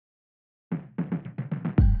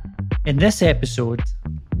In this episode,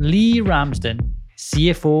 Leigh Ramsden,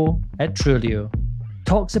 CFO at Trulioo,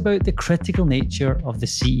 talks about the critical nature of the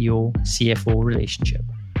CEO-CFO relationship.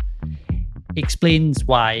 He explains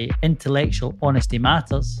why intellectual honesty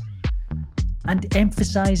matters and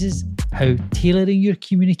emphasises how tailoring your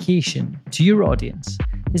communication to your audience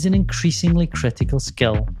is an increasingly critical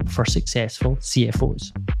skill for successful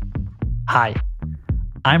CFOs. Hi,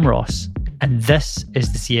 I'm Ross, and this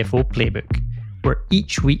is the CFO Playbook, where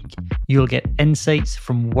each week you'll get insights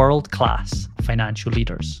from world-class financial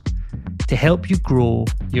leaders to help you grow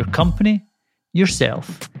your company,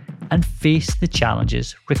 yourself, and face the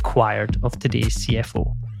challenges required of today's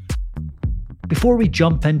CFO. Before we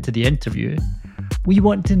jump into the interview, we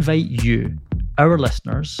want to invite you, our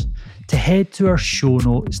listeners, to head to our show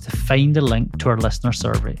notes to find a link to our listener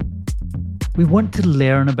survey. We want to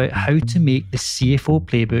learn about how to make the CFO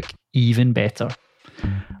Playbook even better.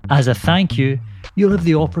 As a thank you, you'll have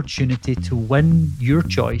the opportunity to win your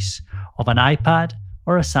choice of an iPad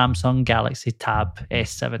or a Samsung Galaxy Tab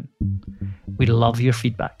S7. We love your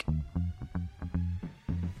feedback.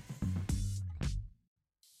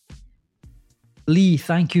 Leigh,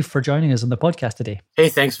 thank you for joining us on the podcast today. Hey,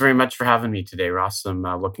 thanks very much for having me today, Ross. I'm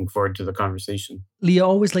looking forward to the conversation. Leigh, I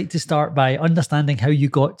always like to start by understanding how you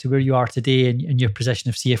got to where you are today in your position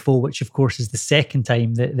of CFO, which of course is the second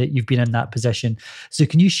time that you've been in that position. So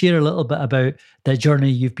can you share a little bit about the journey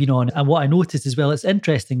you've been on? And what I noticed as well, it's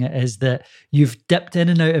interesting, is that you've dipped in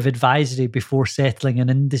and out of advisory before settling in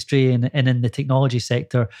industry and in the technology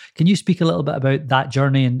sector. Can you speak a little bit about that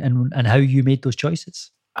journey and how you made those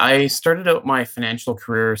choices? I started out my financial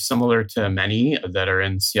career similar to many that are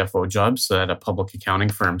in CFO jobs at a public accounting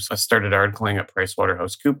firm. So I started articling at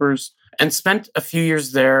PricewaterhouseCoopers and spent a few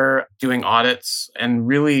years there doing audits and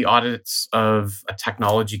really audits of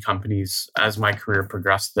technology companies as my career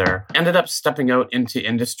progressed there. Ended up stepping out into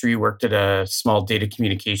industry, worked at a small data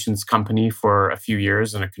communications company for a few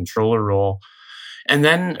years in a controller role. And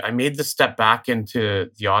then I made the step back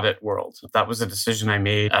into the audit world. That was a decision I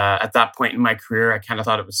made. At that point in my career, I kind of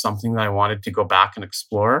thought it was something that I wanted to go back and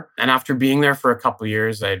explore. And after being there for a couple of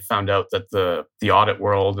years, I had found out that the audit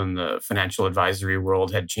world and the financial advisory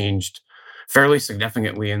world had changed fairly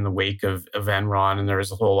significantly in the wake of Enron. And there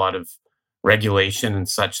was a whole lot of regulation and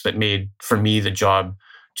such that made, for me, the job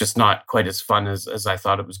just not quite as fun as I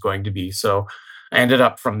thought it was going to be. So I ended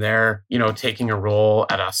up from there, taking a role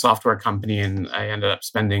at a software company, and I ended up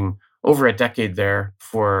spending over a decade there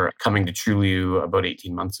before coming to Trulioo about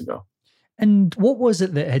 18 months ago. And what was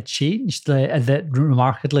it that had changed that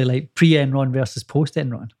remarkably, like pre-Enron versus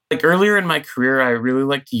post-Enron? Like earlier in my career, I really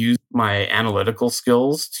liked to use my analytical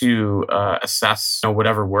skills to assess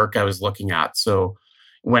whatever work I was looking at. So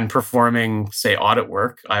when performing, say, audit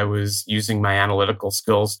work, I was using my analytical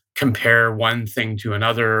skills, compare one thing to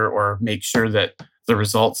another, or make sure that the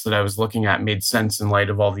results that I was looking at made sense in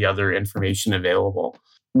light of all the other information available.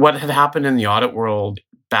 What had happened in the audit world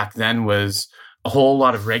back then was a whole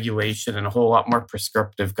lot of regulation and a whole lot more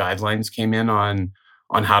prescriptive guidelines came in on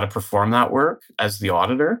how to perform that work as the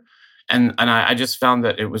auditor. And I just found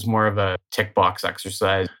that it was more of a tick box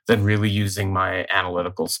exercise than really using my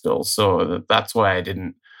analytical skills. So that's why I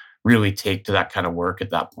didn't really take to that kind of work at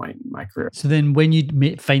that point in my career. So then when you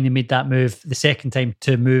finally made that move the second time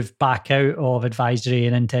to move back out of advisory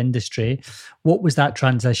and into industry, what was that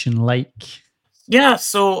transition like? Yeah,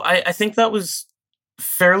 so I think that was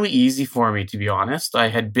fairly easy for me, to be honest. I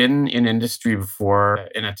had been in industry before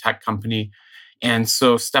in a tech company. And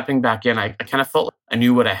so stepping back in, I kind of felt like I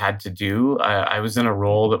knew what I had to do. I was in a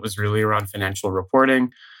role that was really around financial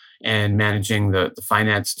reporting and managing the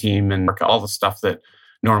finance team and all the stuff that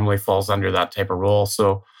normally falls under that type of role.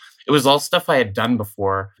 So it was all stuff I had done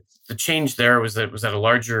before. The change there was that it was at a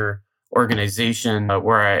larger organization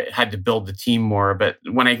where I had to build the team more. But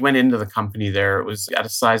when I went into the company there, it was at a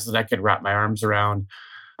size that I could wrap my arms around.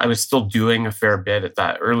 I was still doing a fair bit at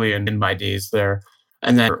that early in my days there.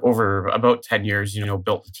 And then over about 10 years,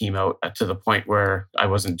 built the team out to the point where I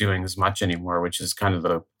wasn't doing as much anymore, which is kind of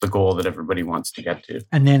the goal that everybody wants to get to.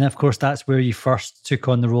 And then, of course, that's where you first took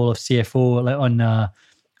on the role of CFO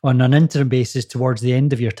on an interim basis towards the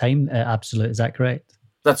end of your time at Absolute. Is that correct?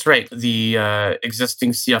 That's right. The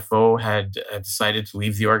existing CFO had decided to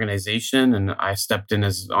leave the organization, and I stepped in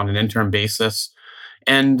as on an interim basis.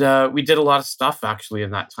 And we did a lot of stuff actually in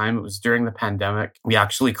that time. It was during the pandemic. We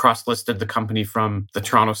actually cross-listed the company from the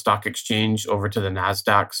Toronto Stock Exchange over to the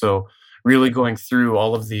NASDAQ. So really going through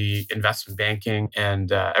all of the investment banking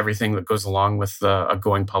and everything that goes along with a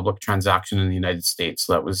going public transaction in the United States.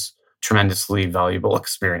 So that was tremendously valuable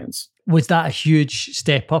experience. Was that a huge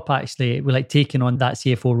step up actually, with like taking on that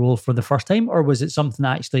CFO role for the first time? Or was it something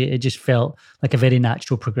that actually it just felt like a very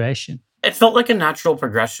natural progression? It felt like a natural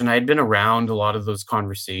progression. I had been around a lot of those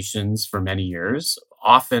conversations for many years,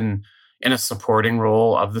 often in a supporting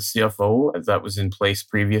role of the CFO that was in place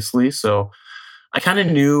previously. So I kind of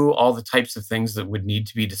knew all the types of things that would need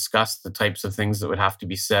to be discussed, the types of things that would have to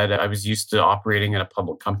be said. I was used to operating in a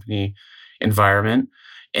public company environment.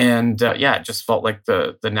 And yeah, it just felt like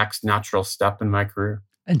the next natural step in my career.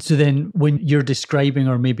 And so then when you're describing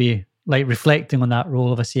or maybe like reflecting on that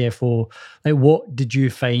role of a CFO, like what did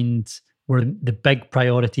you find were the big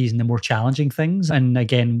priorities and the more challenging things? And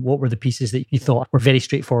again, what were the pieces that you thought were very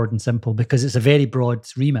straightforward and simple? Because it's a very broad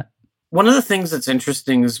remit. One of the things that's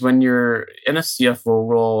interesting is when you're in a CFO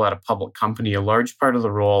role at a public company, a large part of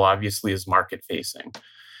the role obviously is market facing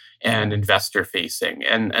and investor facing.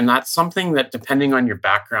 And that's something that, depending on your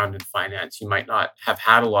background in finance, you might not have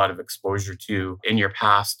had a lot of exposure to in your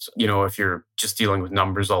past, if you're just dealing with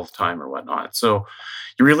numbers all the time or whatnot. So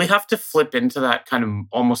you really have to flip into that kind of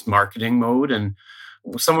almost marketing mode. And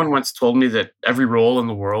someone once told me that every role in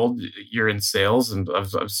the world, you're in sales and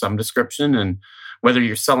of some description. And whether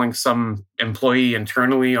you're selling some employee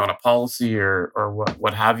internally on a policy or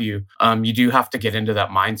what have you, you do have to get into that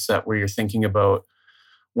mindset where you're thinking about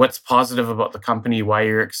what's positive about the company, why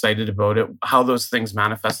you're excited about it, how those things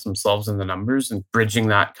manifest themselves in the numbers, and bridging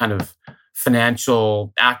that kind of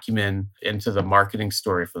financial acumen into the marketing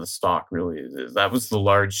story for the stock. Really, that was the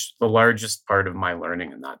largest part of my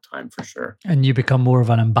learning in that time, for sure. And you become more of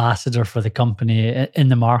an ambassador for the company in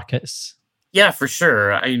the markets. Yeah, for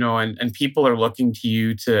sure. And people are looking to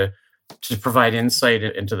you to provide insight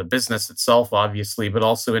into the business itself, obviously, but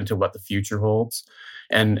also into what the future holds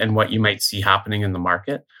and what you might see happening in the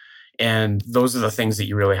market. And those are the things that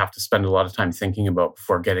you really have to spend a lot of time thinking about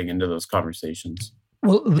before getting into those conversations.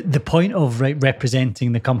 Well, the point of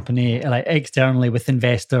representing the company like externally with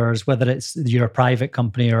investors, whether it's you're a private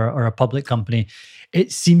company or a public company, it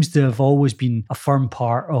seems to have always been a firm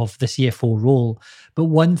part of the CFO role. But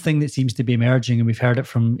one thing that seems to be emerging, and we've heard it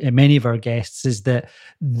from many of our guests, is that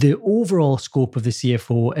the overall scope of the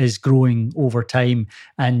CFO is growing over time,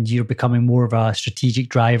 and you're becoming more of a strategic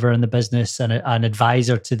driver in the business and an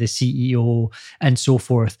advisor to the CEO and so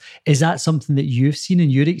forth. Is that something that you've seen in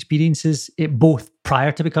your experiences, both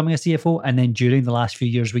prior to becoming a CFO and then during the last few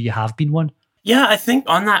years where you have been one? Yeah, I think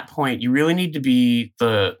on that point, you really need to be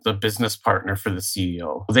the business partner for the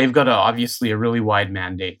CEO. They've got obviously a really wide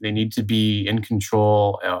mandate. They need to be in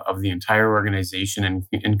control of the entire organization and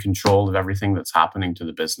in control of everything that's happening to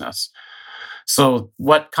the business. So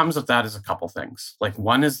what comes with that is a couple things. Like,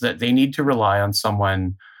 one is that they need to rely on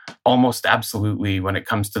someone almost absolutely when it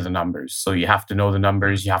comes to the numbers. So you have to know the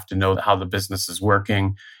numbers, you have to know how the business is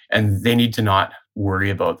working, and they need to not worry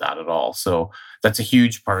about that at all. So that's a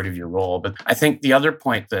huge part of your role. But I think the other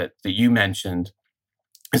point that you mentioned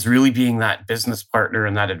is really being that business partner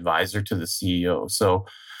and that advisor to the CEO. So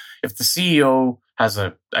if the CEO has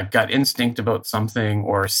a gut instinct about something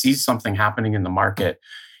or sees something happening in the market,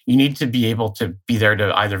 you need to be able to be there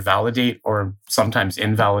to either validate or sometimes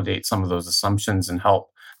invalidate some of those assumptions and help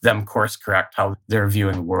them course correct how they're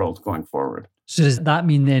viewing the world going forward. So does that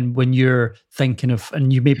mean then when you're thinking of,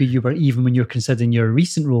 and you were even when you're considering your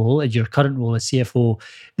recent role, your current role as CFO,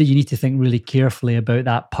 that you need to think really carefully about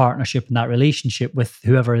that partnership and that relationship with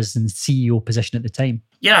whoever is in the CEO position at the time?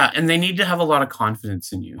 Yeah, and they need to have a lot of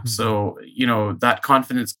confidence in you. Mm-hmm. So, that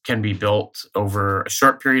confidence can be built over a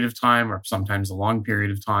short period of time or sometimes a long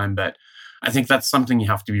period of time. But I think that's something you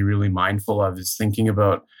have to be really mindful of, is thinking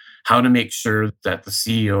about how to make sure that the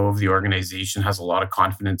CEO of the organization has a lot of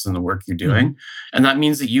confidence in the work you're doing. Mm-hmm. And that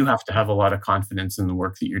means that you have to have a lot of confidence in the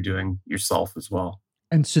work that you're doing yourself as well.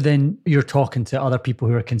 And so then you're talking to other people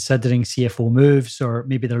who are considering CFO moves, or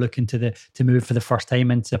maybe they're looking to move for the first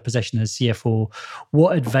time into a position as CFO.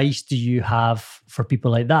 What advice do you have for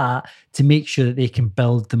people like that to make sure that they can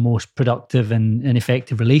build the most productive and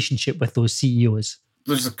effective relationship with those CEOs?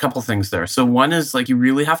 There's a couple things there. So one is, like, you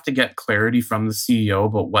really have to get clarity from the CEO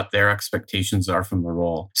about what their expectations are from the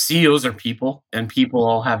role. CEOs are people, and people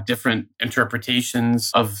all have different interpretations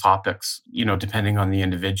of topics, depending on the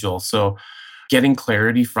individual. So getting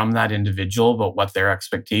clarity from that individual about what their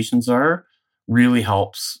expectations are really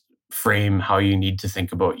helps frame how you need to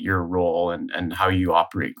think about your role and how you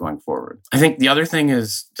operate going forward. I think the other thing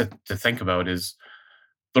is to think about is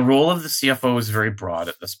the role of the CFO is very broad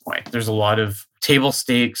at this point. There's a lot of table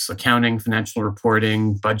stakes, accounting, financial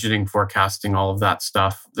reporting, budgeting, forecasting, all of that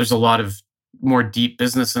stuff. There's a lot of more deep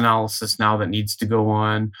business analysis now that needs to go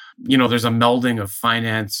on. There's a melding of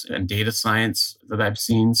finance and data science that I've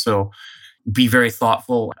seen. So be very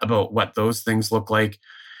thoughtful about what those things look like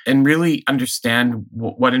and really understand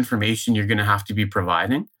what information you're going to have to be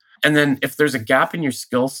providing. And then if there's a gap in your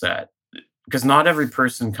skill set, because not every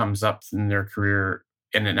person comes up in their career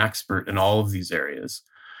and an expert in all of these areas,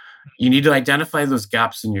 you need to identify those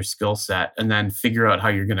gaps in your skill set and then figure out how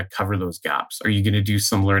you're going to cover those gaps. Are you going to do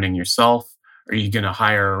some learning yourself? Are you going to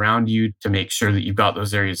hire around you to make sure that you've got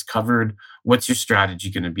those areas covered? What's your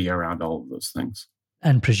strategy going to be around all of those things?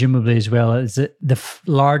 And presumably as well, is it the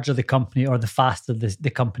larger the company or the faster the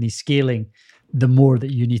company scaling, the more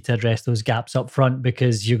that you need to address those gaps up front,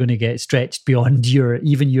 because you're going to get stretched beyond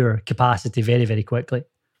even your capacity very, very quickly.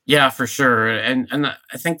 Yeah, for sure. And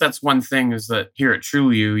I think that's one thing is that here at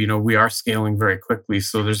Trulioo, we are scaling very quickly.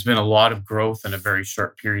 So there's been a lot of growth in a very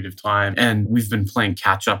short period of time. And we've been playing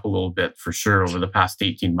catch up a little bit for sure over the past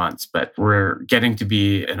 18 months, but we're getting to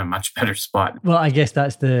be in a much better spot. Well, I guess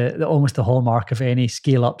that's the almost the hallmark of any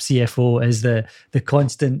scale up CFO is the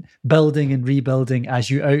constant building and rebuilding as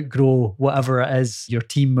you outgrow whatever it is, your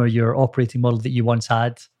team or your operating model that you once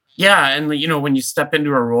had. Yeah. And, when you step into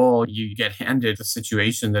a role, you get handed the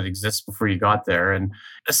situation that exists before you got there. And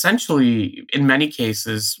essentially, in many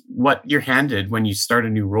cases, what you're handed when you start a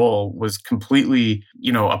new role was completely,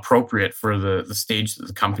 appropriate for the stage that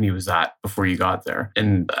the company was at before you got there.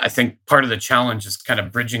 And I think part of the challenge is kind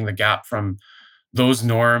of bridging the gap from those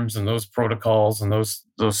norms and those protocols and those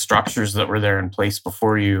structures that were there in place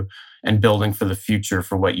before you and building for the future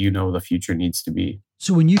for what the future needs to be.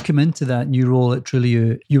 So when you come into that new role at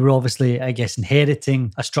Trulioo, you were obviously, I guess,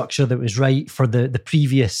 inheriting a structure that was right for the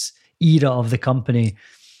previous era of the company.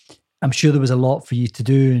 I'm sure there was a lot for you to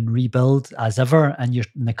do and rebuild as ever, and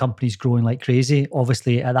the company's growing like crazy.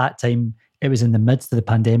 Obviously, at that time, it was in the midst of the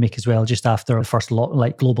pandemic as well, just after the first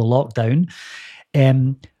global lockdown.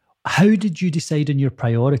 How did you decide on your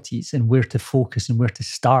priorities and where to focus and where to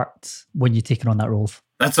start when you're taking on that role?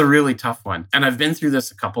 That's a really tough one. And I've been through this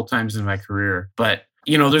a couple times in my career, but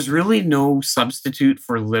there's really no substitute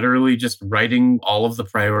for literally just writing all of the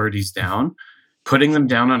priorities down, putting them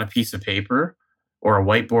down on a piece of paper or a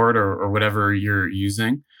whiteboard or whatever you're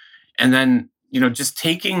using. And then, just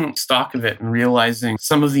taking stock of it and realizing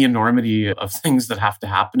some of the enormity of things that have to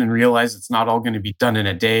happen and realize it's not all going to be done in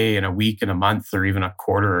a day, in a week, in a month, or even a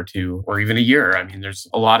quarter or two, or even a year. I mean, there's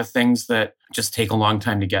a lot of things that just take a long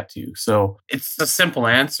time to get to. So it's a simple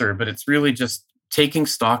answer, but it's really just taking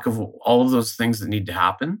stock of all of those things that need to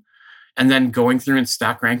happen and then going through and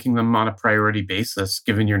stack ranking them on a priority basis,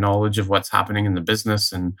 given your knowledge of what's happening in the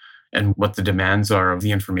business and what the demands are of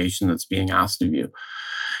the information that's being asked of you.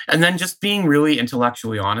 And then just being really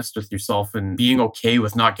intellectually honest with yourself and being okay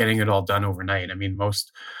with not getting it all done overnight. I mean,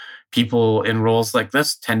 most people in roles like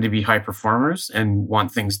this tend to be high performers and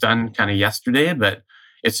want things done kind of yesterday, but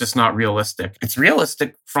it's just not realistic. It's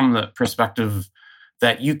realistic from the perspective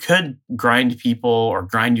that you could grind people or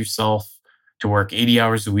grind yourself to work 80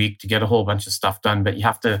 hours a week to get a whole bunch of stuff done, but you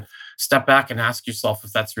have to step back and ask yourself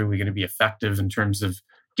if that's really going to be effective in terms of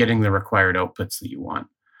getting the required outputs that you want.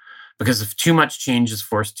 Because if too much change is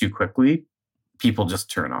forced too quickly, people just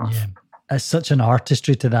turn off. Yeah. It's such an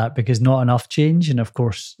artistry to that because not enough change. And of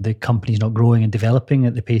course, the company's not growing and developing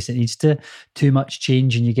at the pace it needs to. Too much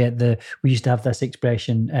change. And you get we used to have this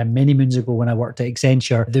expression many moons ago when I worked at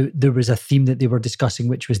Accenture. There was a theme that they were discussing,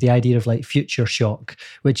 which was the idea of like future shock,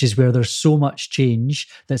 which is where there's so much change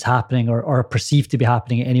that's happening or perceived to be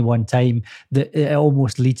happening at any one time that it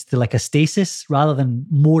almost leads to like a stasis rather than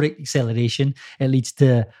more acceleration. It leads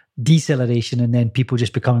to deceleration and then people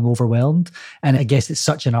just becoming overwhelmed. And I guess it's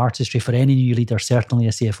such an artistry for any new leader, certainly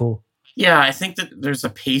a CFO. Yeah, I think that there's a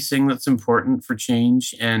pacing that's important for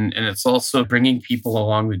change. And it's also bringing people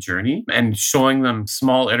along the journey and showing them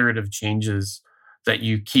small iterative changes that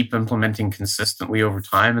you keep implementing consistently over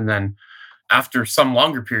time. And then after some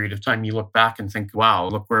longer period of time, you look back and think, wow,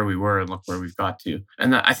 look where we were and look where we've got to.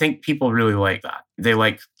 And I think people really like that. They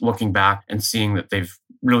like looking back and seeing that they've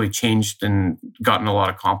really changed and gotten a lot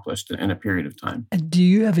accomplished in a period of time. And do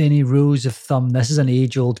you have any rules of thumb? This is an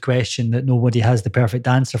age-old question that nobody has the perfect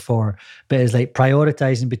answer for, but it's like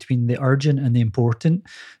prioritizing between the urgent and the important.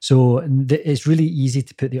 So it's really easy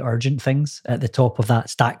to put the urgent things at the top of that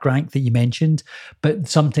stack rank that you mentioned, but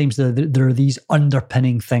sometimes there are these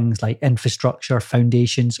underpinning things like infrastructure,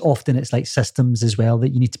 foundations. Often it's like systems as well that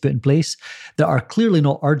you need to put in place that are clearly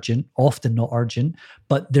not urgent, often not urgent,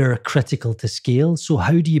 but they're critical to scale. So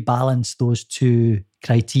how do you balance those two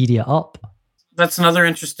criteria up? That's another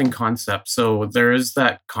interesting concept. So there is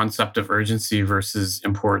that concept of urgency versus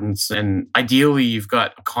importance. And ideally, you've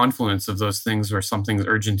got a confluence of those things where something's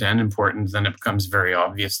urgent and important, then it becomes very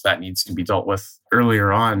obvious that needs to be dealt with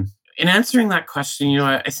earlier on. In answering that question,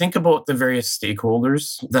 I think about the various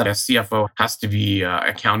stakeholders that a CFO has to be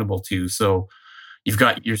accountable to. So you've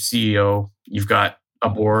got your CEO, you've got a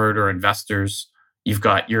board or investors, you've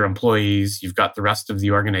got your employees, you've got the rest of the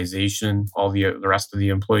organization, all the rest of the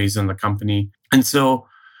employees in the company. And so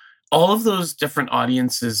all of those different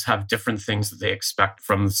audiences have different things that they expect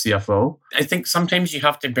from the CFO. I think sometimes you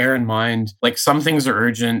have to bear in mind, like some things are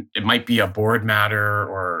urgent. It might be a board matter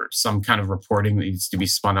or some kind of reporting that needs to be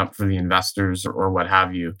spun up for the investors or what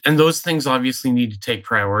have you. And those things obviously need to take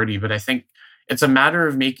priority. But I think it's a matter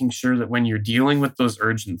of making sure that when you're dealing with those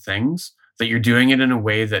urgent things, that you're doing it in a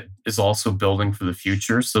way that is also building for the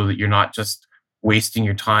future so that you're not just wasting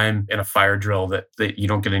your time in a fire drill that you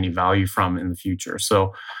don't get any value from in the future.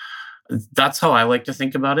 So that's how I like to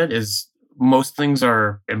think about it, is most things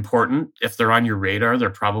are important. If they're on your radar, they're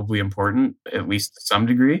probably important, at least to some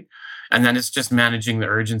degree. And then it's just managing the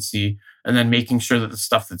urgency and then making sure that the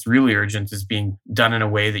stuff that's really urgent is being done in a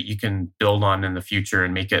way that you can build on in the future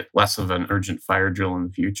and make it less of an urgent fire drill in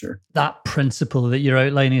the future. That principle that you're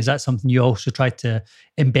outlining, is that something you also try to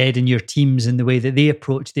embed in your teams in the way that they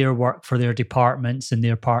approach their work for their departments and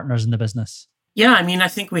their partners in the business? Yeah, I mean, I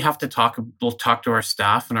think we have to we'll talk to our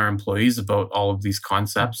staff and our employees about all of these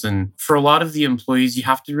concepts. And for a lot of the employees, you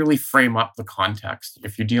have to really frame up the context.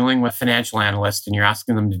 If you're dealing with a financial analyst and you're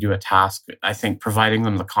asking them to do a task, I think providing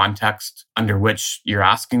them the context under which you're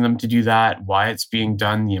asking them to do that, why it's being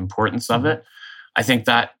done, the importance of it, I think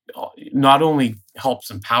that not only helps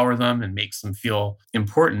empower them and makes them feel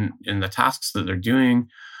important in the tasks that they're doing,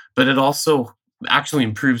 but it also actually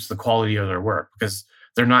improves the quality of their work because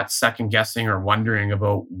they're not second guessing or wondering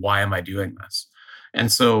about why am I doing this.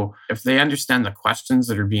 And so if they understand the questions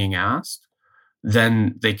that are being asked,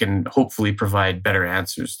 then they can hopefully provide better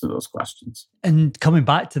answers to those questions. And coming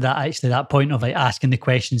back to that, actually, that point of like asking the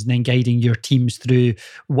questions and then guiding your teams through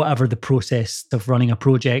whatever the process of running a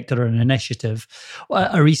project or an initiative.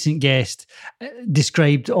 A recent guest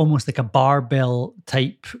described almost like a barbell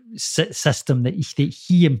type system that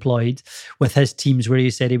he employed with his teams, where he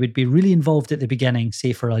said he would be really involved at the beginning,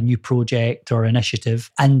 say for a new project or initiative,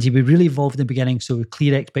 and he would be really involved in the beginning. So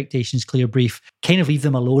clear expectations, clear brief, kind of leave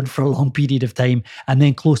them alone for a long period of time. And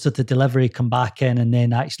then closer to delivery, come back in and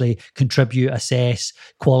then actually contribute, assess,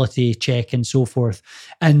 quality check, and so forth.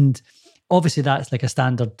 And obviously that's like a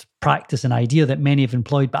standard practice and idea that many have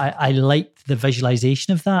employed, but I liked the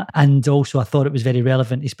visualization of that. And also I thought it was very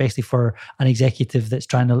relevant, especially for an executive that's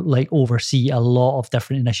trying to like oversee a lot of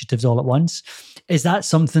different initiatives all at once. Is that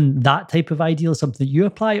something, that type of ideal, something that you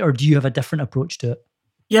apply, or do you have a different approach to it?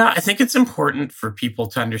 Yeah, I think it's important for people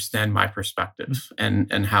to understand my perspective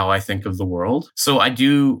and how I think of the world. So I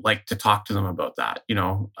do like to talk to them about that.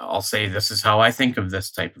 I'll say, this is how I think of this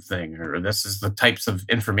type of thing, or this is the types of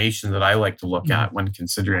information that I like to look at when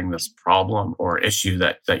considering this problem or issue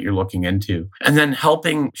that you're looking into. And then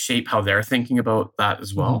helping shape how they're thinking about that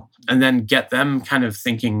as well. And then get them kind of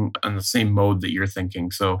thinking on the same mode that you're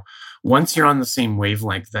thinking. So once you're on the same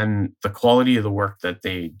wavelength, then the quality of the work that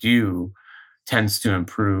they do tends to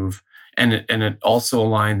improve, and it also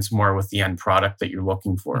aligns more with the end product that you're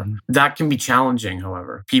looking for. That can be challenging,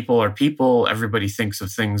 however. People are people, everybody thinks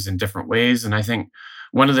of things in different ways. And I think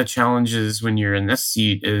one of the challenges when you're in this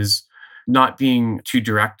seat is not being too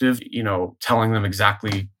directive, telling them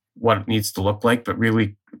exactly what it needs to look like, but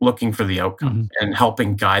really looking for the outcome and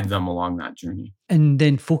helping guide them along that journey. And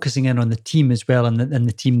then focusing in on the team as well, and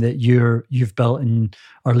the team that you've built and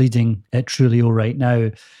are leading at Trulioo right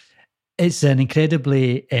now. It's an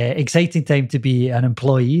incredibly exciting time to be an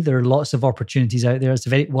employee. There are lots of opportunities out there.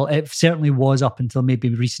 It certainly was up until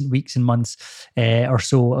maybe recent weeks and months or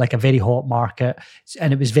so, like a very hot market.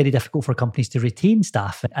 And it was very difficult for companies to retain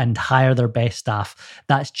staff and hire their best staff.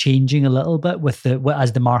 That's changing a little bit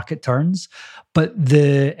as the market turns. But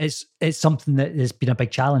it's something that has been a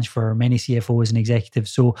big challenge for many CFOs and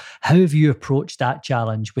executives. So how have you approached that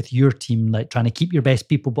challenge with your team, like trying to keep your best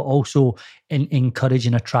people, but also encourage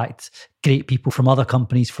and attract great people from other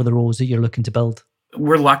companies for the roles that you're looking to build?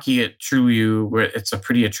 We're lucky at Trulioo, where it's a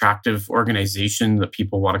pretty attractive organization that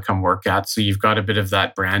people want to come work at. So you've got a bit of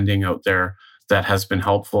that branding out there that has been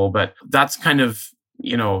helpful. But that's kind of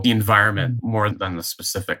the environment more than the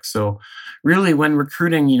specifics. So really when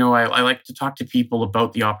recruiting, I like to talk to people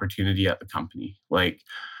about the opportunity at the company. Like,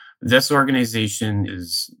 this organization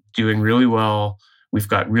is doing really well. We've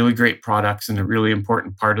got really great products in a really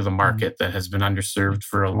important part of the market that has been underserved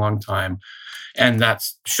for a long time. And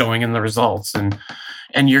that's showing in the results.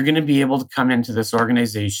 And you're going to be able to come into this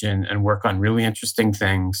organization and work on really interesting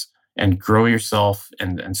things and grow yourself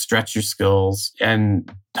and stretch your skills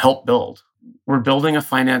and help build. we're building a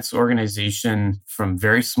finance organization from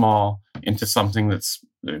very small into something that's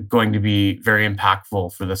going to be very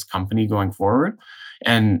impactful for this company going forward.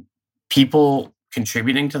 And people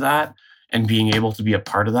contributing to that and being able to be a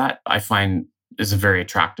part of that, I find is a very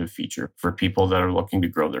attractive feature for people that are looking to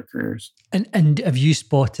grow their careers. And have you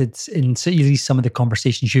spotted in some of the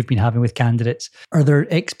conversations you've been having with candidates, are there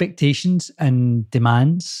expectations and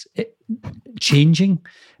demands changing?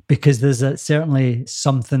 Because there's certainly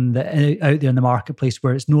something that out there in the marketplace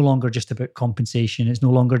where it's no longer just about compensation. It's no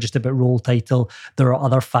longer just about role title. There are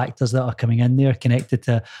other factors that are coming in there connected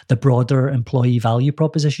to the broader employee value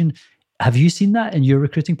proposition. Have you seen that in your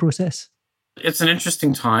recruiting process? It's an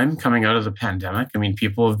interesting time coming out of the pandemic. I mean,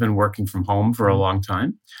 people have been working from home for a long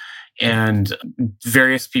time, and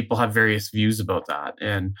various people have various views about that.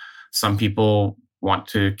 And some people want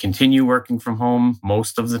to continue working from home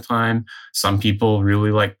most of the time. Some people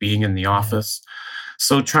really like being in the office.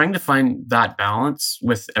 So trying to find that balance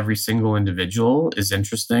with every single individual is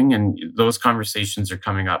interesting. And those conversations are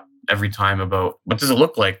coming up every time about what does it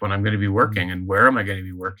look like when I'm going to be working and where am I going to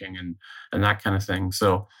be working and that kind of thing.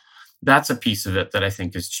 So that's a piece of it that I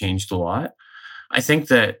think has changed a lot. I think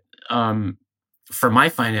that for my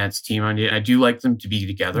finance team, I do like them to be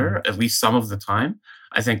together at least some of the time.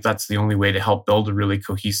 I think that's the only way to help build a really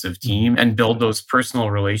cohesive team and build those personal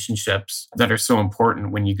relationships that are so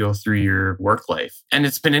important when you go through your work life. And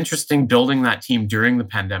it's been interesting building that team during the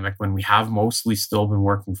pandemic when we have mostly still been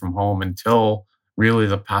working from home until really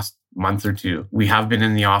the past month or two. We have been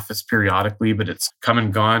in the office periodically, but it's come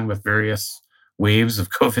and gone with various waves of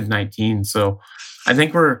COVID-19. So I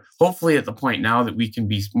think we're hopefully at the point now that we can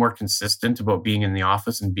be more consistent about being in the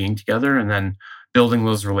office and being together and then building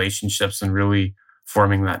those relationships and really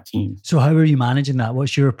forming that team. So how are you managing that?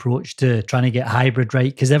 What's your approach to trying to get hybrid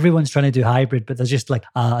right? Because everyone's trying to do hybrid, but there's just like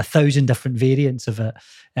 1,000 different variants of it.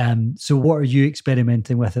 So what are you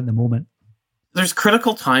experimenting with at the moment? There's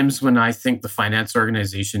critical times when I think the finance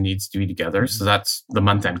organization needs to be together. So that's the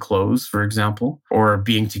month-end close, for example, or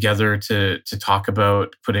being together to talk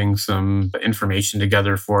about putting some information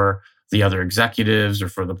together for the other executives or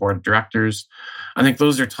for the board of directors. I think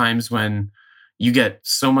those are times when you get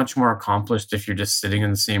so much more accomplished if you're just sitting in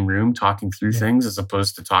the same room talking through things as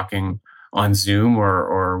opposed to talking on Zoom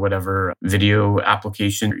or whatever video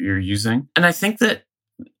application you're using. And I think that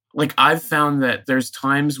like I've found that there's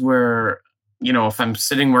times where, you know, if I'm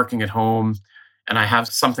sitting working at home and I have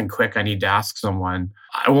something quick I need to ask someone,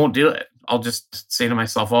 I won't do it. I'll just say to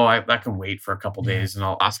myself, that can wait for a couple days and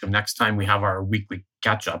I'll ask them next time we have our weekly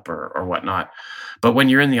catch up or whatnot. But when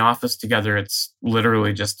you're in the office together, it's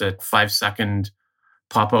literally just a 5-second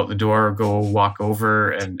pop out the door, go walk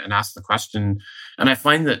over and ask the question. And I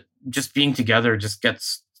find that just being together just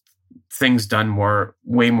gets things done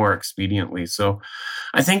way more expediently. So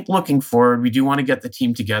I think looking forward, we do want to get the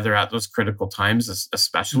team together at those critical times,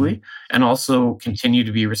 especially, and also continue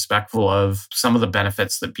to be respectful of some of the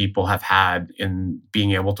benefits that people have had in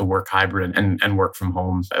being able to work hybrid and work from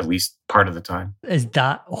home at least part of the time. Is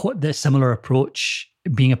that the similar approach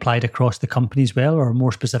being applied across the company as well, or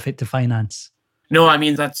more specific to finance? No, I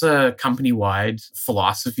mean, that's a company-wide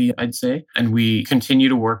philosophy, I'd say. And we continue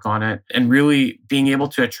to work on it. And really being able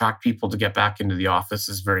to attract people to get back into the office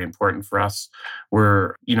is very important for us.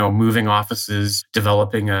 We're, moving offices,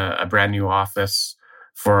 developing a brand new office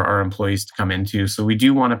for our employees to come into. So we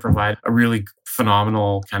do want to provide a really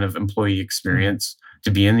phenomenal kind of employee experience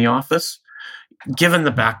to be in the office, given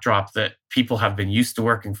the backdrop that people have been used to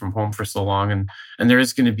working from home for so long. And there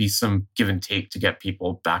is going to be some give and take to get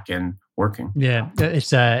people back in working. Yeah,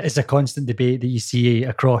 it's a constant debate that you see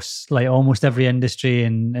across like almost every industry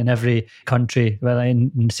in every country. Well,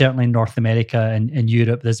 certainly in North America and in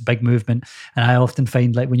Europe, there's a big movement. And I often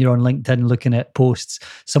find like when you're on LinkedIn looking at posts,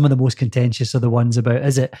 some of the most contentious are the ones about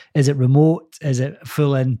is it remote, is it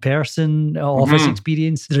full in person office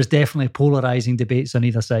experience? There's definitely polarizing debates on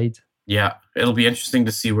either side. Yeah, it'll be interesting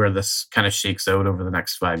to see where this kind of shakes out over the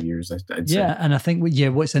next 5 years, I'd say. Yeah, and I think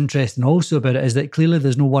what's interesting also about it is that clearly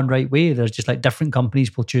there's no one right way. There's just like different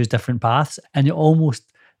companies will choose different paths, and it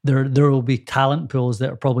almost there will be talent pools that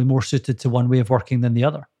are probably more suited to one way of working than the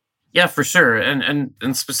other. Yeah, for sure.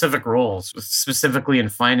 And specific roles, specifically in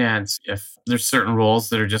finance, if there's certain roles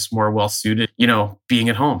that are just more well suited, being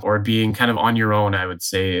at home or being kind of on your own, I would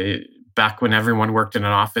say. Back when everyone worked in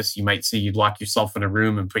an office, you might say you'd lock yourself in a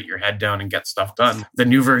room and put your head down and get stuff done. The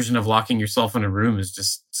new version of locking yourself in a room is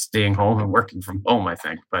just staying home and working from home, I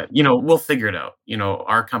think. But, we'll figure it out.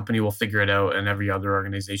 Our company will figure it out, and every other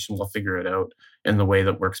organization will figure it out in the way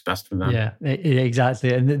that works best for them. Yeah,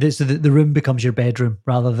 exactly. And so the room becomes your bedroom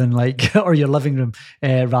rather than or your living room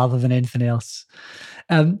rather than anything else.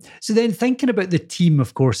 So then thinking about the team,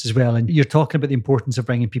 of course, as well, and you're talking about the importance of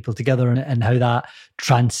bringing people together and how that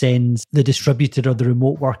transcends the distributed or the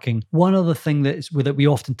remote working. One other thing that we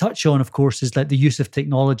often touch on, of course, is like the use of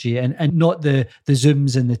technology and not the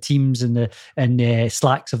Zooms and the Teams and the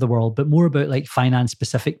Slacks of the world, but more about like finance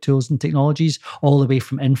specific tools and technologies, all the way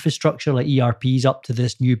from infrastructure like ERPs up to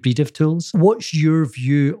this new breed of tools. What's your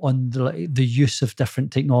view on the use of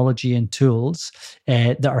different technology and tools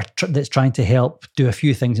that's trying to help do a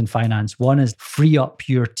few things in finance? One is free up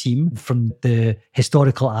your team from the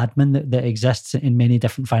historical admin that exists in many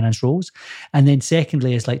different finance roles. And then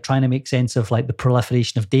secondly is like trying to make sense of like the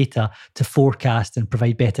proliferation of data to forecast and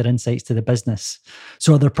provide better insights to the business.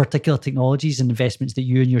 So are there particular technologies and investments that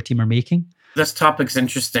you and your team are making? This topic's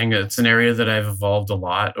interesting. It's an area that I've evolved a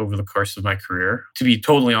lot over the course of my career. To be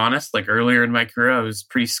totally honest, like earlier in my career, I was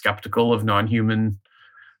pretty skeptical of non-human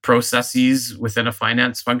processes within a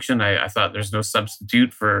finance function. I thought there's no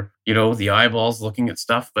substitute for, the eyeballs looking at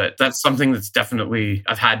stuff, but that's something that's definitely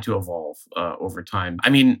I've had to evolve over time. I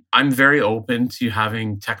mean, I'm very open to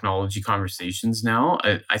having technology conversations now.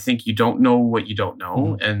 I think you don't know what you don't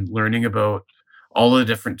know, and learning about all the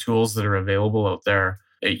different tools that are available out there.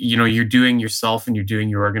 You're doing yourself and you're doing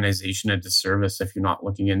your organization a disservice if you're not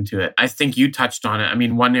looking into it. I think you touched on it. I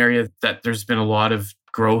mean, one area that there's been a lot of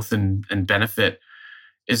growth and benefit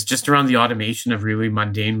is just around the automation of really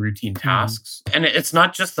mundane routine tasks. And it's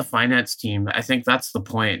not just the finance team. I think that's the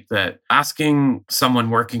point, that asking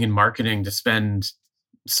someone working in marketing to spend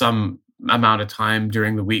some amount of time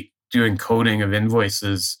during the week doing coding of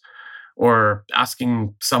invoices, or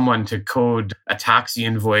asking someone to code a taxi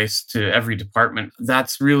invoice to every department,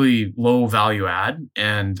 that's really low value add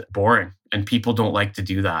and boring. And people don't like to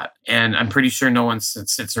do that. And I'm pretty sure no one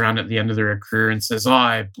sits around at the end of their career and says, oh,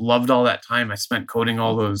 I loved all that time I spent coding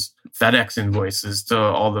all those FedEx invoices to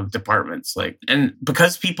all the departments. And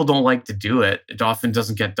because people don't like to do it, it often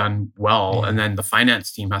doesn't get done well. And then the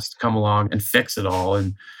finance team has to come along and fix it all.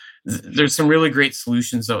 And there's some really great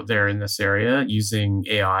solutions out there in this area using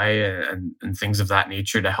AI and things of that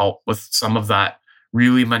nature to help with some of that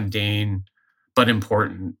really mundane but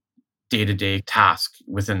important day-to-day task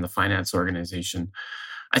within the finance organization.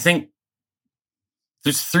 I think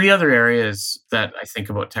there's three other areas that I think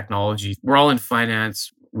about technology. We're all in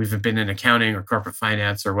finance. We've been in accounting or corporate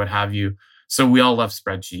finance or what have you. So we all love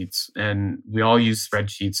spreadsheets, and we all use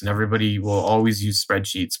spreadsheets, and everybody will always use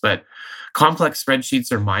spreadsheets. But complex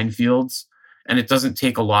spreadsheets are minefields, and it doesn't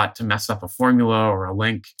take a lot to mess up a formula or a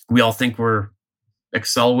link. We all think we're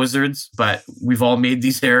Excel wizards, but we've all made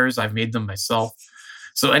these errors. I've made them myself.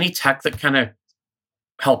 So any tech that kind of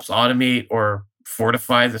helps automate or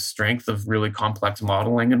fortify the strength of really complex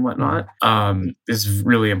modeling and whatnot is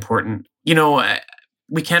really important.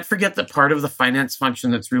 We can't forget that part of the finance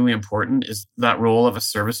function that's really important is that role of a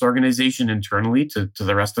service organization internally to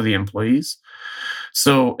the rest of the employees.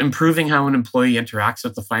 So improving how an employee interacts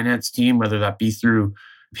with the finance team, whether that be through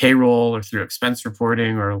payroll or through expense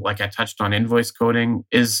reporting, or like I touched on, invoice coding,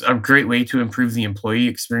 is a great way to improve the employee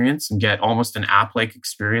experience and get almost an app-like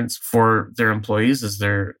experience for their employees as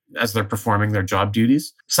they're performing their job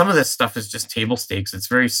duties. Some of this stuff is just table stakes. It's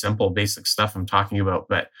very simple, basic stuff I'm talking about,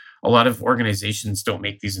 but a lot of organizations don't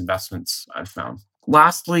make these investments, I've found.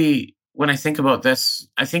 Lastly, when I think about this,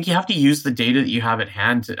 I think you have to use the data that you have at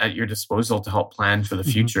hand at your disposal to help plan for the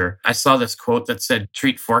future. I saw this quote that said,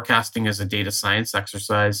 treat forecasting as a data science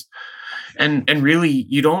exercise. And really,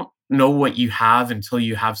 you don't know what you have until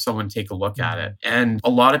you have someone take a look at it. And a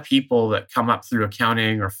lot of people that come up through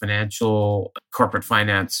accounting or financial, corporate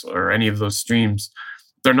finance, or any of those streams,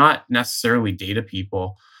 they're not necessarily data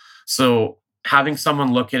people. So having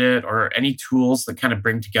someone look at it, or any tools that kind of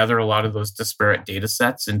bring together a lot of those disparate data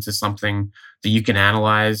sets into something that you can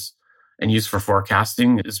analyze and use for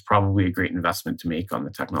forecasting, is probably a great investment to make on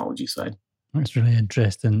the technology side. That's really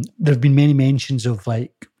interesting. There have been many mentions of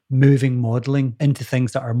moving modeling into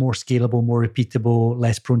things that are more scalable, more repeatable,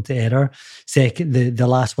 less prone to error. Second, the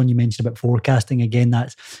last one you mentioned about forecasting, again,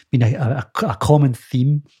 that's been a common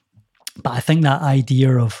theme. But I think that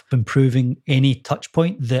idea of improving any touch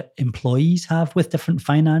point that employees have with different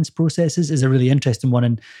finance processes is a really interesting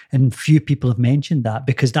one. And few people have mentioned that,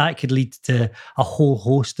 because that could lead to a whole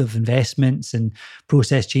host of investments and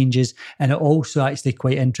process changes. And it also actually,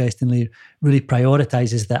 quite interestingly, really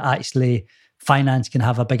prioritizes that actually finance can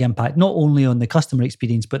have a big impact, not only on the customer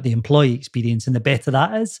experience, but the employee experience. And the better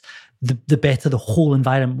that is, the better the whole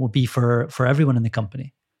environment will be for everyone in the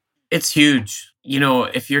company. It's huge.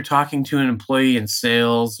 If you're talking to an employee in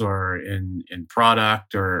sales or in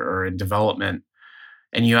product or in development,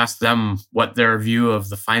 and you ask them what their view of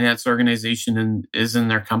the finance organization is in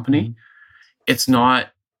their company, it's not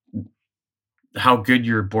how good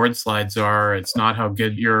your board slides are. It's not how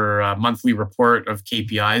good your monthly report of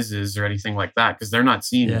KPIs is or anything like that, because they're not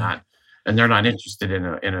seeing that. And they're not interested in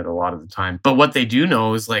it a lot of the time. But what they do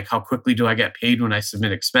know is like, how quickly do I get paid when I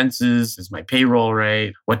submit expenses? Is my payroll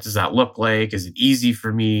right? What does that look like? Is it easy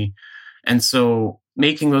for me? And so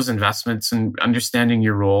making those investments and understanding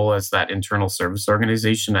your role as that internal service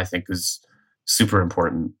organization, I think is super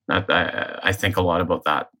important. I think a lot about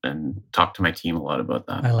that and talk to my team a lot about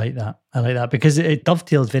that. I like that because it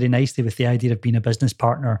dovetails very nicely with the idea of being a business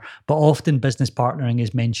partner. But often business partnering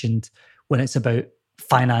is mentioned when it's about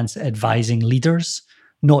finance advising leaders,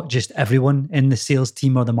 not just everyone in the sales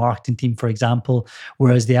team or the marketing team, for example.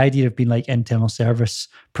 Whereas the idea of being like internal service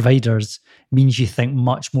providers means you think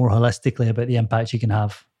much more holistically about the impact you can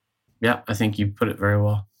have. Yeah, I think you put it very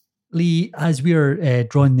well. Leigh, as we're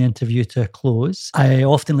drawing the interview to a close, I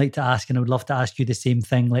often like to ask, and I would love to ask you the same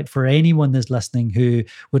thing, like for anyone that's listening who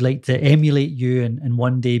would like to emulate you and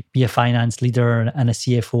one day be a finance leader and a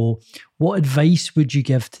CFO, what advice would you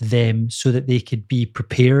give to them so that they could be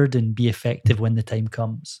prepared and be effective when the time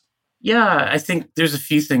comes? Yeah, I think there's a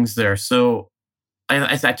few things there. So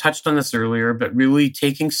I touched on this earlier, but really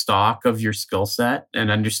taking stock of your skill set and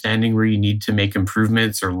understanding where you need to make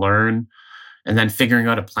improvements or learn, and then figuring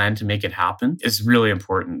out a plan to make it happen is really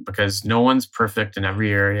important, because no one's perfect in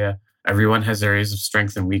every area. Everyone has areas of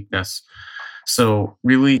strength and weakness. So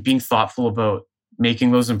really being thoughtful about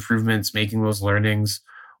making those improvements, making those learnings,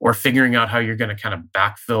 or figuring out how you're going to kind of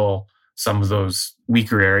backfill some of those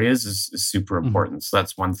weaker areas is super important. So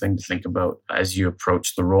that's one thing to think about as you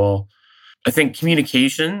approach the role. I think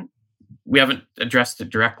communication, we haven't addressed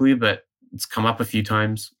it directly, but it's come up a few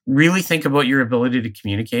times. Really think about your ability to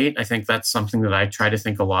communicate. I think that's something that I try to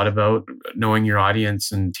think a lot about, knowing your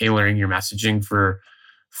audience and tailoring your messaging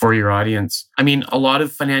for your audience. I mean, a lot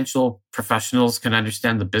of financial professionals can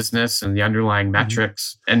understand the business and the underlying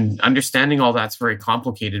metrics, and understanding all that's very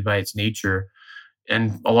complicated by its nature.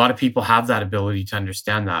 And a lot of people have that ability to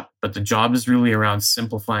understand that. But the job is really around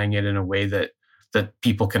simplifying it in a way that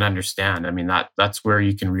people can understand. I mean, that's where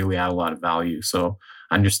you can really add a lot of value. So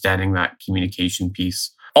understanding that communication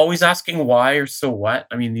piece. Always asking why or so what.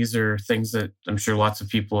 I mean, these are things that I'm sure lots of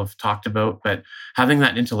people have talked about, but having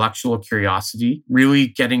that intellectual curiosity, really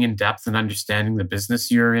getting in depth and understanding the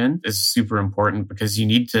business you're in is super important, because you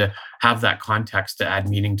need to have that context to add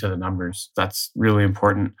meaning to the numbers. That's really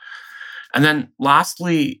important. And then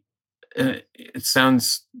lastly, it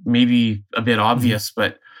sounds maybe a bit obvious,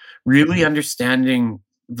 but really understanding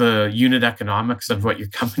the unit economics of what your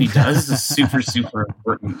company does is super, super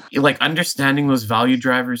important. Like understanding those value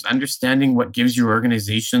drivers, understanding what gives your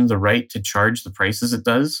organization the right to charge the prices it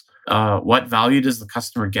does. What value does the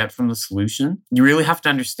customer get from the solution? You really have to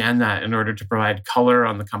understand that in order to provide color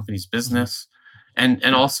on the company's business,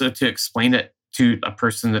 and also to explain it to a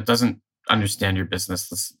person that doesn't understand your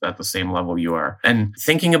business at the same level you are. And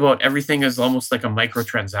thinking about everything as almost like a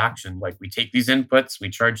microtransaction. Like, we take these inputs, we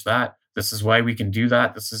charge that. This is why we can do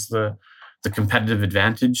that. This is the competitive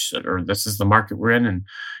advantage, or this is the market we're in. And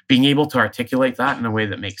being able to articulate that in a way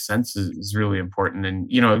that makes sense is really important, and,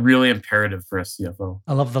 really imperative for a CFO.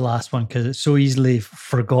 I love the last one because it's so easily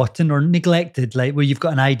forgotten or neglected, like where you've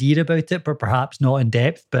got an idea about it, but perhaps not in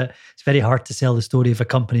depth. But it's very hard to sell the story of a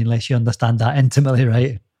company unless you understand that intimately,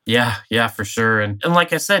 right? Yeah, for sure. And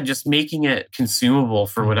like I said, just making it consumable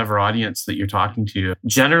for whatever audience that you're talking to.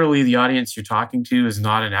 Generally, the audience you're talking to is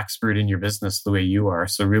not an expert in your business the way you are.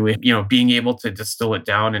 So really, being able to distill it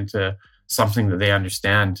down into something that they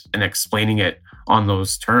understand and explaining it on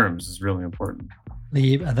those terms is really important.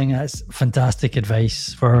 Leigh, I think that's fantastic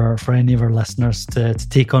advice for any of our listeners to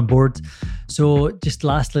take on board. So just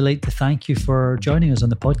lastly, I'd like to thank you for joining us on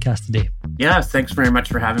the podcast today. Yeah, thanks very much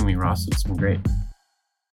for having me, Ross. It's been great.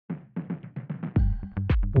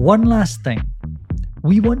 One last thing.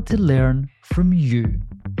 We want to learn from you,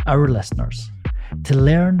 our listeners, to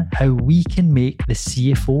learn how we can make the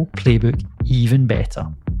CFO playbook even better.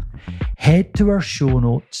 Head to our show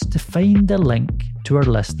notes to find a link to our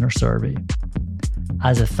listener survey.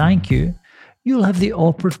 As a thank you, you'll have the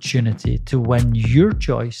opportunity to win your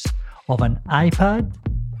choice of an iPad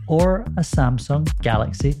or a Samsung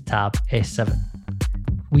Galaxy Tab S7.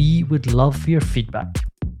 We would love your feedback.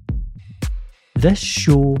 This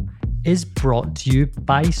show is brought to you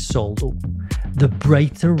by Soldo, the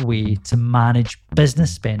brighter way to manage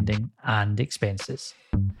business spending and expenses.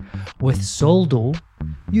 With Soldo,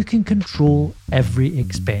 you can control every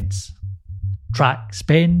expense, track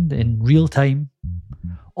spend in real time,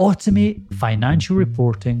 automate financial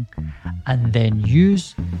reporting, and then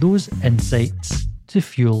use those insights to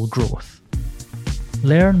fuel growth.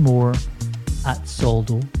 Learn more at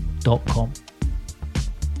soldo.com.